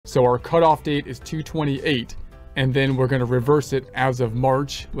So our cutoff date is 2/28, and then we're going to reverse it as of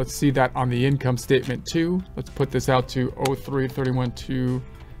March. Let's see that on the income statement too. Let's put this out to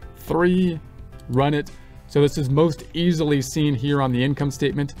 03/31/23, run it. So this is most easily seen here on the income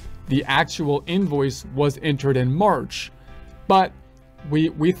statement. The actual invoice was entered in March, but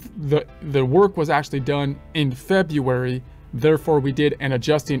the work was actually done in February. Therefore, we did an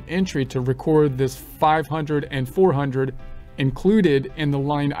adjusting entry to record this 500 and 400 included in the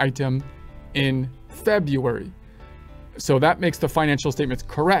line item in February. So that makes the financial statements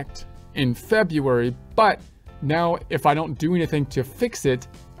correct in February. But now if I don't do anything to fix it,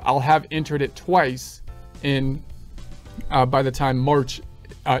 I'll have entered it twice in by the time March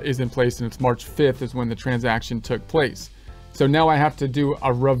is in place, and it's March 5th is when the transaction took place. So now I have to do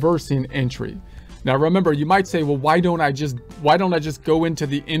a reversing entry. Now remember, you might say, well, why don't I just go into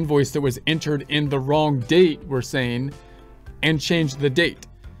the invoice that was entered in the wrong date, we're saying, and change the date?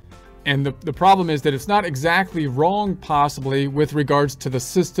 And the problem is that it's not exactly wrong, possibly, with regards to the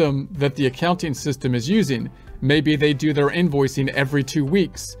system that the accounting system is using. Maybe they do their invoicing every 2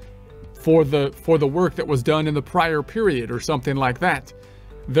 weeks for the work that was done in the prior period or something like that.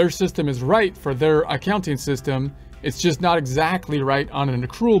 Their system is right for their accounting system. It's just not exactly right on an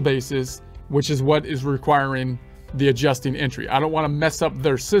accrual basis, which is what is requiring the adjusting entry. I don't want to mess up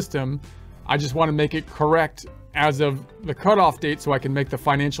their system. I just want to make it correct as of the cutoff date so I can make the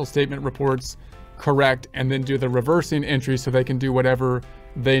financial statement reports correct and then do the reversing entry so they can do whatever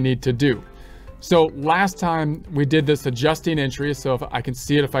they need to do. So last time we did this adjusting entry. So if I can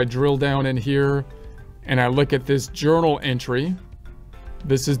see it, if I drill down in here and I look at this journal entry,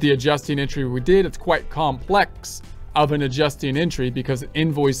 this is the adjusting entry we did. It's quite complex of an adjusting entry because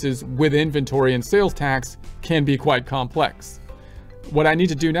invoices with inventory and sales tax can be quite complex. What I need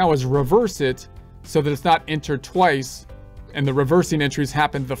to do now is reverse it so that it's not entered twice, and the reversing entries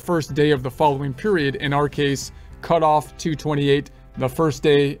happen the first day of the following period. In our case, cutoff 2/28, the first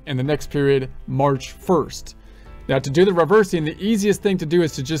day in the next period, March 1st. Now to do the reversing, the easiest thing to do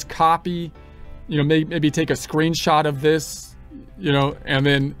is to just copy, maybe take a screenshot of this,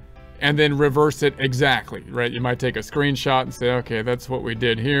 and then reverse it exactly, right? You might take a screenshot and say, okay, that's what we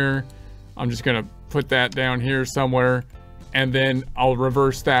did here. I'm just gonna put that down here somewhere, and then I'll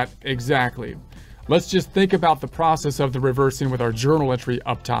reverse that exactly. Let's just think about the process of the reversing with our journal entry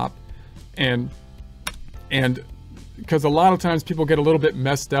up top. And because a lot of times people get a little bit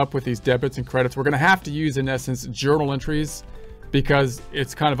messed up with these debits and credits, we're gonna have to use, in essence, journal entries because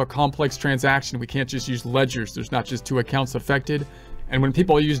it's kind of a complex transaction. We can't just use ledgers. There's not just two accounts affected. And when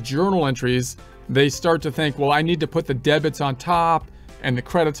people use journal entries, they start to think, well, I need to put the debits on top and the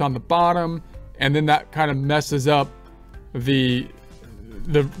credits on the bottom. And then that kind of messes up the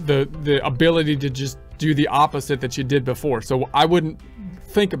ability to just do the opposite that you did before. So I wouldn't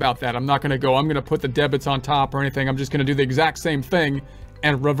think about that. I'm not going to put the debits on top or anything. I'm just going to do the exact same thing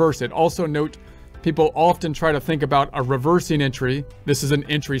and reverse it. Also note, people often try to think about a reversing entry. This is an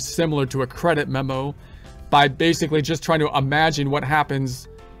entry similar to a credit memo, by basically just trying to imagine what happens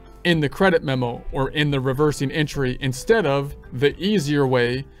in the credit memo or in the reversing entry, instead of the easier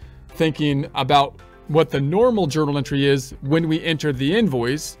way, thinking about what the normal journal entry is when we enter the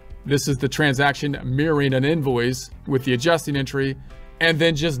invoice. This is the transaction mirroring an invoice with the adjusting entry, and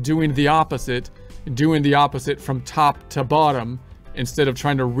then just doing the opposite from top to bottom instead of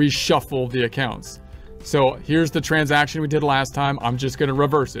trying to reshuffle the accounts. So here's the transaction we did last time. I'm just going to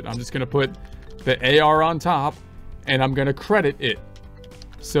reverse it. I'm just going to put the AR on top and I'm going to credit it.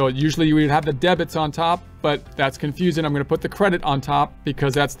 So usually you would have the debits on top, but that's confusing. I'm going to put the credit on top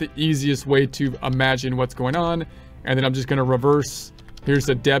because that's the easiest way to imagine what's going on. And then I'm just going to reverse. Here's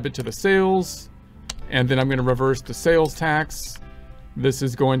the debit to the sales, and then I'm going to reverse the sales tax. This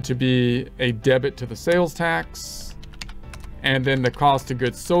is going to be a debit to the sales tax, and then the cost of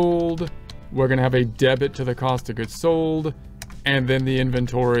goods sold, we're going to have a debit to the cost of goods sold, and then the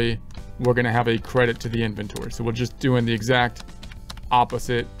inventory, we're going to have a credit to the inventory. So we're just doing the exact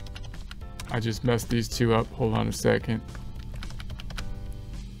opposite. I just messed these two up. Hold on a second.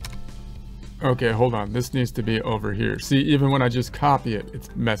 Okay, hold on. This needs to be over here. See, even when I just copy it, it's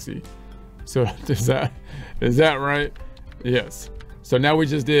messy. So is that right? Yes. So now we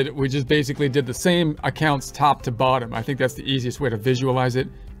just basically did the same accounts top to bottom. I think that's the easiest way to visualize it.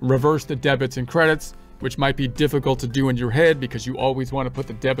 Reverse the debits and credits, which might be difficult to do in your head because you always want to put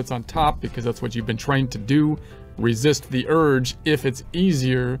the debits on top because that's what you've been trained to do. Resist the urge if it's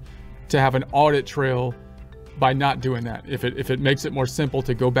easier to have an audit trail by not doing that. If it makes it more simple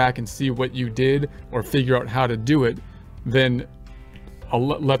to go back and see what you did or figure out how to do it, then I'll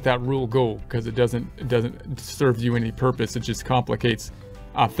let that rule go because it doesn't serve you any purpose. It just complicates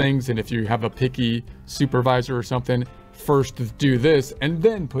things. And if you have a picky supervisor or something, first do this and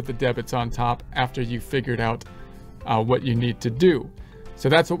then put the debits on top after you figured out what you need to do. So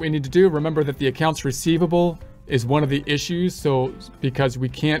that's what we need to do. Remember that the accounts receivable is one of the issues. So because we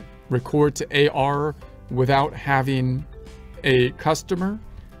can't record to AR without having a customer.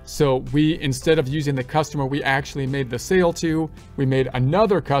 So we, instead of using the customer we actually made the sale to, we made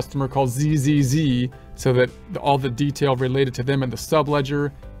another customer called ZZZ, so that all the detail related to them in the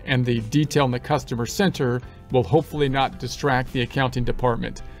subledger and the detail in the customer center will hopefully not distract the accounting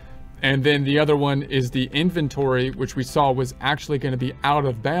department. And then the other one is the inventory, which we saw was actually going to be out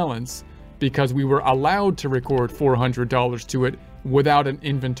of balance because we were allowed to record $400 to it without an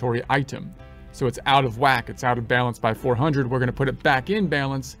inventory item. So it's out of whack, it's out of balance by 400. We're going to put it back in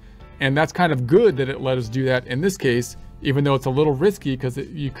balance. And that's kind of good that it let us do that in this case, even though it's a little risky because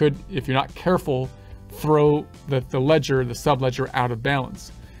you could, if you're not careful, throw the ledger, the subledger out of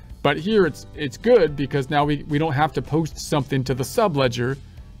balance. But here it's good because now we don't have to post something to the subledger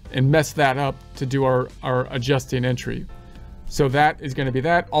and mess that up to do our adjusting entry. So that is going to be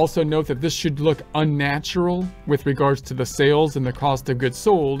that. Also note that this should look unnatural with regards to the sales and the cost of goods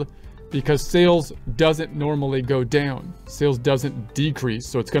sold, because sales doesn't normally go down. Sales doesn't decrease.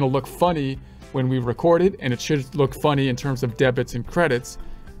 So it's going to look funny when we record it, and it should look funny in terms of debits and credits,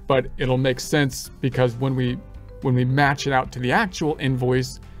 but it'll make sense because when we match it out to the actual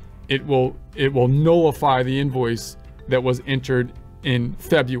invoice, it will nullify the invoice that was entered in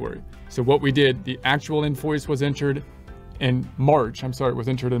February. So what we did, the actual invoice was entered in March. I'm sorry, it was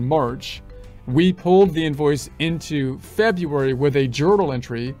entered in March. We pulled the invoice into February with a journal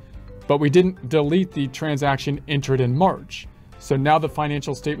entry, but we didn't delete the transaction entered in March. So now the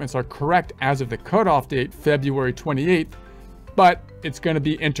financial statements are correct as of the cutoff date, February 28th, but it's going to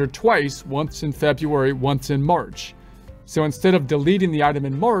be entered twice, once in February, once in March. So instead of deleting the item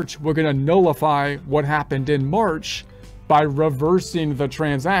in March, we're going to nullify what happened in March by reversing the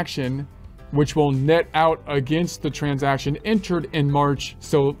transaction, which will net out against the transaction entered in March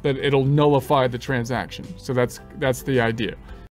so that it'll nullify the transaction. So that's the idea.